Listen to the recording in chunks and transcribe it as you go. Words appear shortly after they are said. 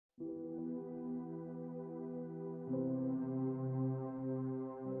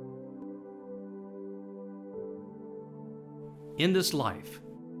in this life,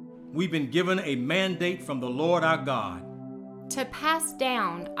 we've been given a mandate from the Lord our God to pass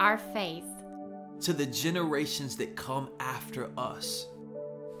down our faith to the generations that come after us.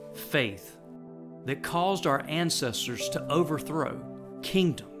 faith that caused our ancestors to overthrow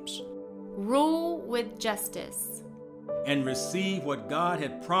kingdoms, rule with justice, and receive what God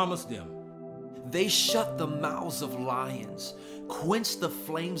had promised them. They shut the mouths of lions, quenched the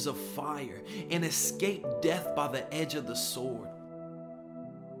flames of fire, and escaped death by the edge of the sword.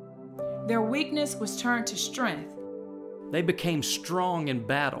 Their weakness was turned to strength. they became strong in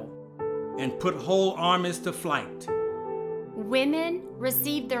battle, and put whole armies to flight. women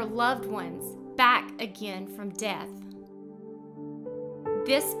received their loved ones back again from death.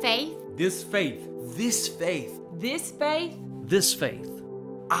 This faith This faith, This faith, This faith this faith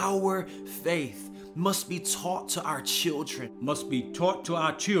our faith, must be taught to our children. must be taught to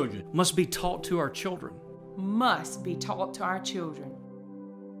our children. must be taught to our children. must be taught to our children.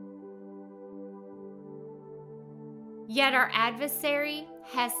 Yet our adversary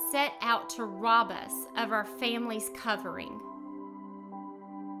has set out to rob us of our family's covering.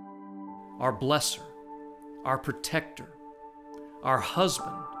 Our blesser, our protector, our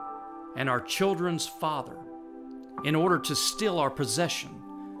husband, and our children's father, in order to steal our possession,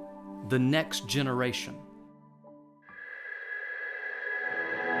 the next generation.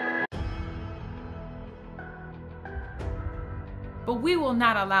 But we will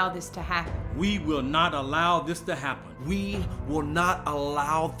not allow this to happen. We will not allow this to happen. We will not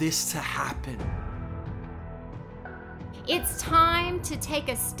allow this to happen. It's time to take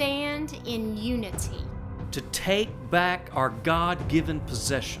a stand in unity. To take back our God-given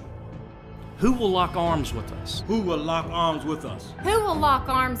possession. Who will lock arms with us? Who will lock arms with us? Who will lock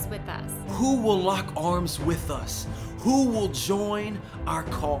arms with us? Who will lock arms with us? Who will join our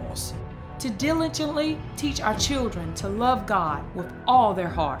cause? To diligently teach our children to love God with all their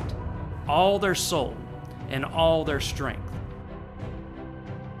heart, All their soul and all their strength.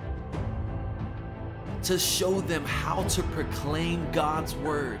 To show them how to proclaim God's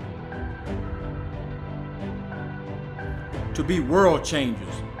word. To be world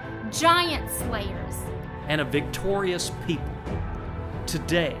changers. Giant slayers. And a victorious people.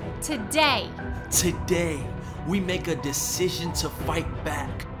 Today, Today, we make a decision to fight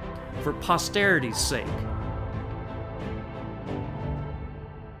back. for posterity's sake,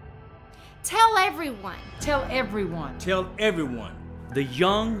 Tell everyone. tell everyone. Tell everyone. the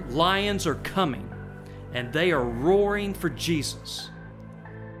young lions are coming, and they are roaring for Jesus.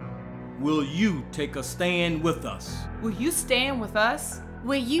 Will you take a stand with us? Will you stand with us?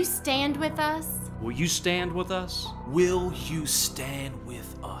 Will you stand with us? Will you stand with us? Will you stand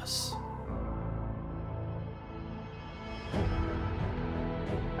with us?